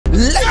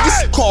Let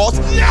this court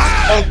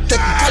act on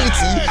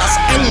technicality as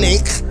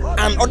ENIC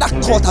and other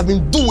courts have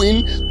been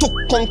doing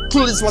to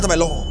conclude this matter, my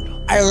lord.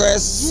 I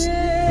rest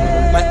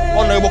my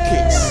honorable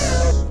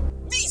case.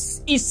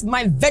 This is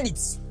my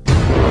verdict.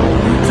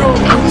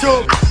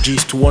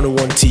 Gist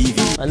 101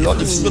 TV. My lord,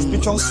 you see those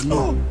pictures?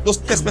 Those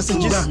text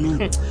messages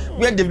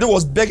where Davido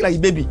was begging like a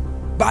baby.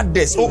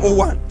 Baddest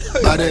 001.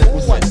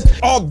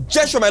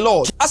 Objection, my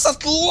lord. As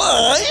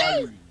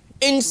outlined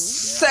in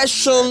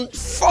section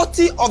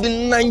 40 of the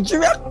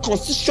Nigeria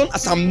Constitution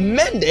as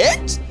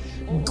amended,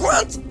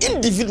 grant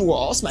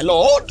individuals, my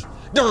lord,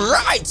 the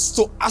rights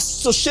to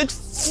associate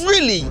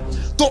freely,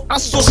 with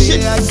others.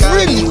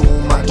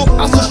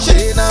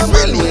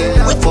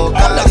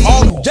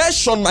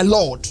 Objection, my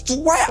lord. To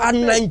why are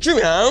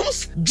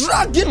Nigerians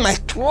dragging my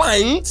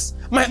client,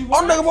 my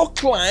honorable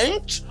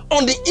client,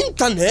 on the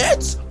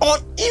internet on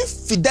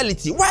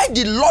infidelity? Why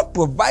did law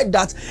provide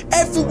that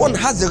everyone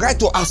has the right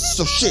to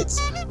associate,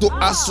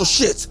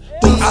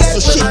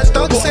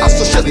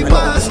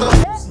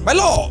 my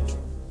lord?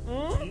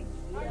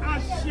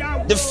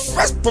 The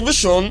first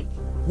provision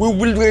we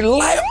will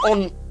rely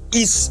on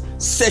is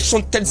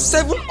section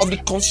 37 of the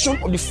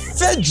Constitution of the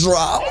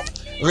Federal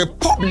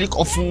Republic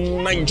of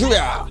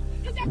Nigeria.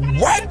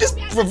 While this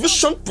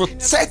provision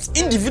protects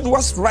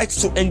individuals'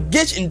 rights to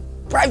engage in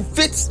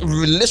private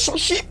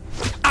relationship,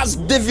 as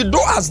Davido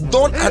has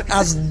done and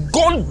has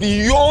gone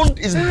beyond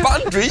his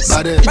boundaries,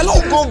 my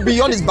lord, gone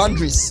beyond his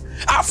boundaries.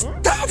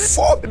 After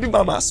 4 baby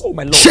mamas, oh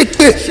my lord,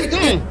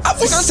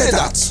 having said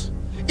that,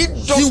 it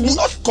does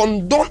not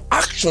condone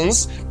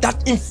actions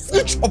that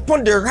infringe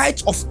upon the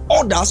rights of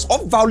others or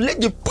violate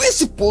the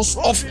principles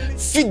of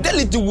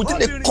fidelity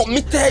within a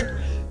committed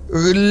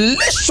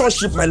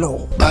relationship, my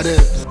lord.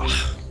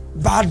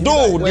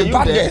 Bado, the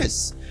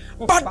baddest.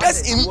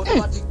 Baddest in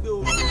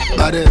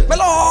my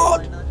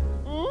lord,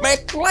 my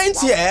client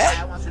here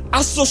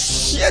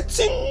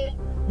associating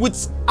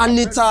with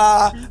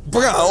Anita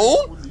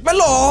Brown, my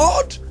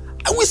lord,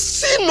 I will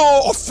see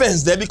no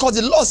offense there because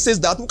the law says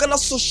that we can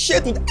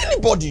associate with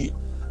anybody.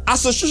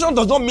 Association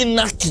does not mean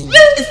nothing.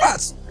 In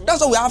fact,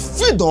 that's why we have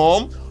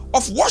freedom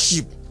of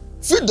worship,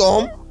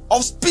 freedom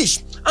of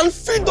speech, and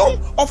freedom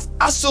of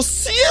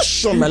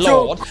association, my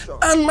lord.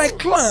 And my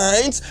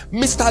client,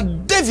 Mr.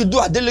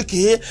 Davido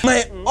Adeleke,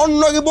 my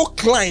honorable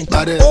client,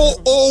 001,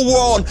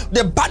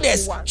 the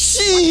baddest,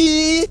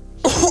 she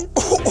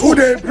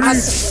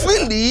has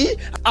freely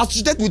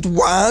associated with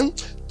 1,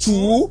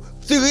 2,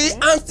 3,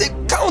 and 6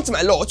 count,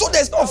 my lord. So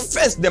there's no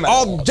offense there, my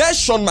lord.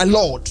 Objection, my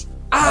lord.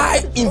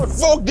 I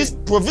invoke these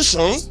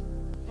provisions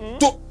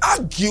to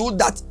argue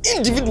that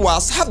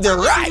individuals have the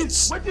right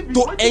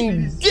to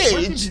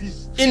engage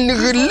in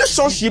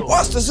relationship or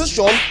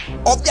association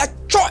of their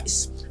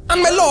choice.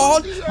 And my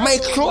lord, my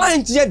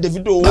client here,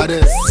 Davido,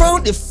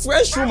 found a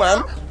French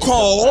woman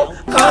called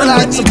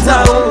Anita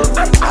Brown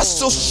and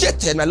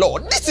associated, my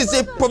lord. This is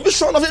a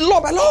provision of the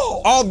law, my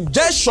lord.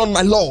 Objection,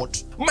 my lord.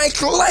 My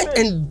client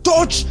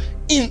indulged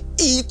in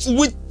it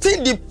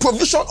within the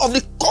provision of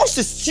the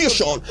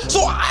Constitution.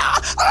 So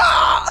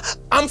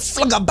I'm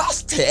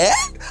flabbergasted,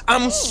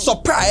 I'm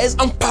surprised,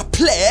 I'm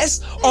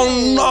perplexed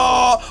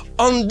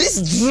on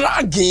this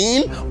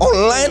dragging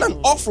online and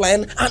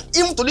offline and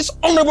even to this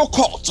honorable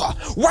court.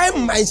 Why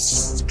my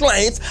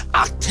client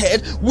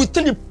acted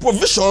within the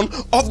provision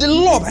of the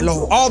law, my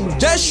lord.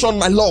 Objection,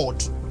 my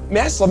lord. May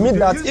I submit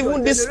that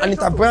even this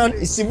Anita Brown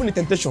is even a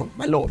temptation,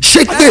 my lord.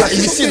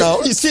 You see now.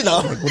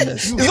 Oh my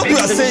goodness. It's what we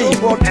are saying.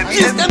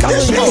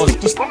 It's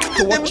temptation.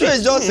 Temptation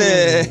is just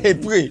a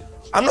prey.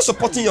 I'm not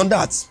supporting you on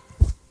that.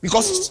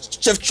 Because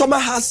Chef Choma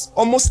has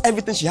almost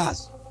everything she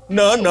has.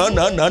 No.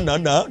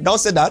 Don't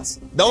say that.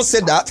 Don't say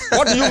that.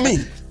 What do you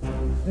mean?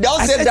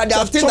 Don't say that there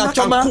are things that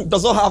Choma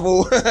does not have.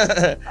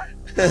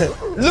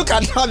 Look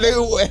at her very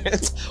well.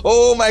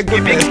 Oh my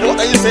goodness. What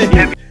are you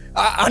saying?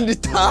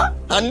 Anita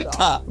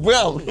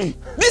Brown.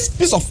 This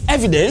piece of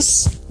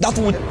evidence that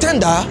we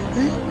tender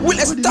will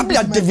establish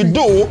that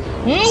Davido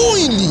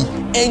knowingly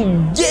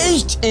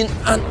engaged in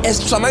an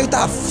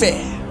extramarital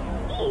affair,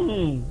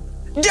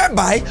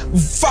 thereby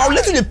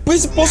violating the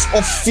principles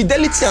of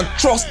fidelity and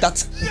trust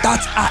that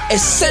are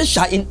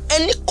essential in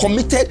any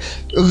committed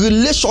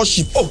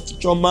relationship. Oh,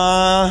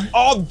 Choma.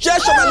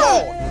 Objection, my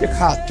lord. Take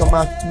heart,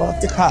 Choma.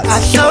 Take heart.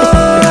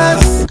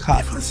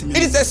 It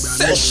is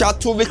essential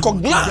to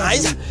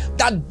recognize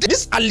that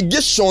these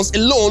allegations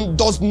alone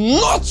does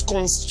not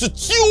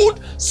constitute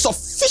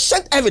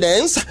sufficient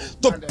evidence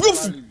to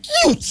prove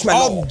guilt, my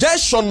lord.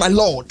 Objection, my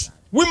lord.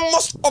 We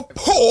must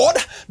uphold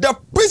the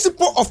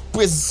principle of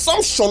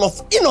presumption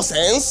of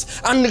innocence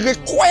and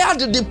require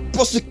the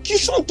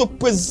prosecution to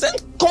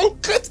present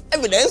concrete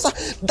evidence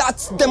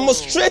that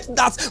demonstrates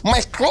that my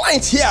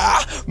client here,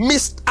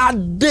 Mr.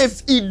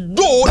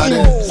 Davido,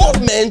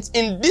 involvement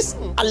in this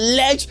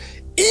alleged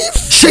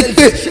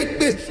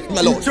infidelity,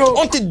 my lord.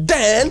 Until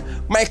then,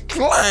 my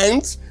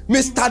client,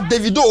 Mr.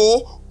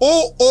 Davido,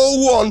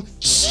 001,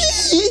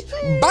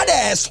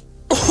 baddest,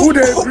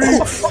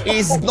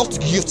 is not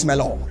guilty, my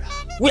lord.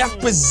 We have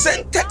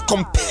presented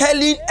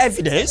compelling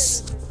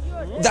evidence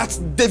that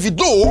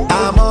Davido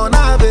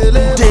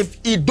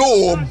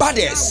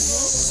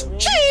baddest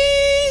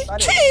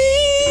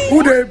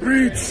Who they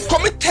breed?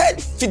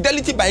 committed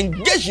fidelity by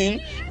engaging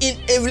in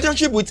a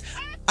relationship with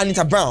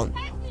Anita Brown.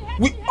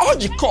 We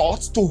urge the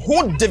court to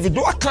hold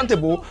Davido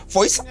accountable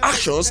for his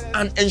actions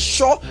and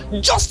ensure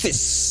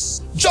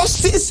justice.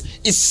 Justice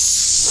is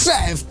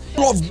served.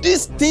 All of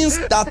these things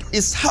that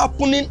is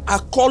happening are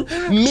called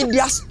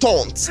media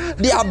stunts.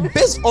 They are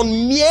based on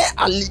mere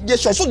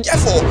allegations. So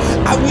therefore,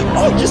 I will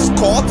urge this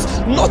court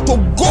not to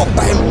go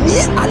by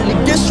mere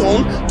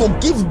allegation to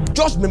give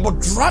judgment, but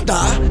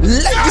rather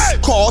let this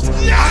court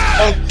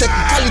act on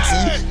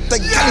technicality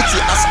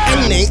as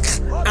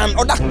ENIC and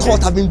other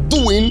courts have been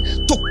doing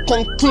to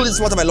conclude this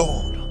matter, my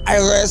lord. I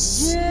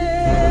rest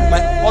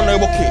my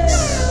honorable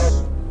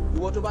case.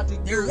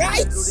 The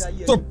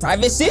right to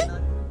privacy,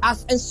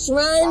 as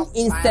enshrined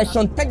in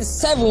Section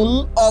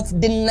 37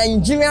 of the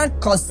Nigerian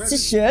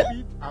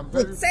Constitution,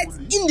 protects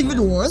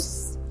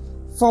individuals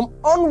from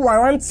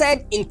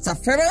unwarranted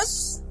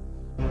interference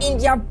in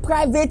their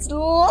private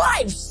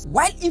lives.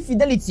 While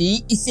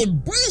infidelity is a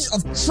breach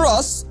of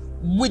trust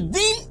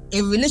within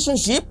a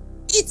relationship,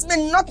 it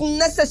may not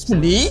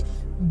necessarily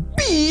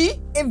be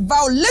a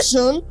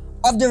violation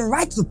of the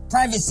right to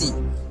privacy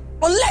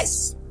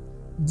unless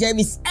there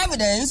is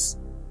evidence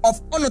of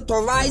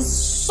unauthorized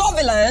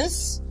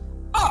surveillance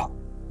or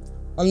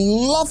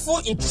unlawful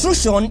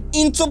intrusion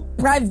into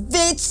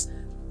private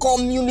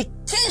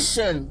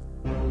communication.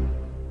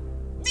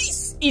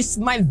 This is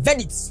my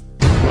verdict.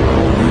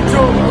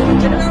 The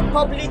general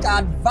public are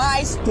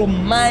advised to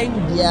mind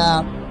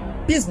their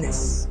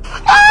business.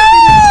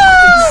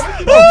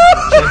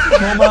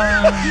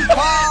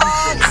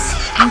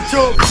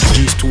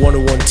 Gist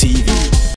 101 TV.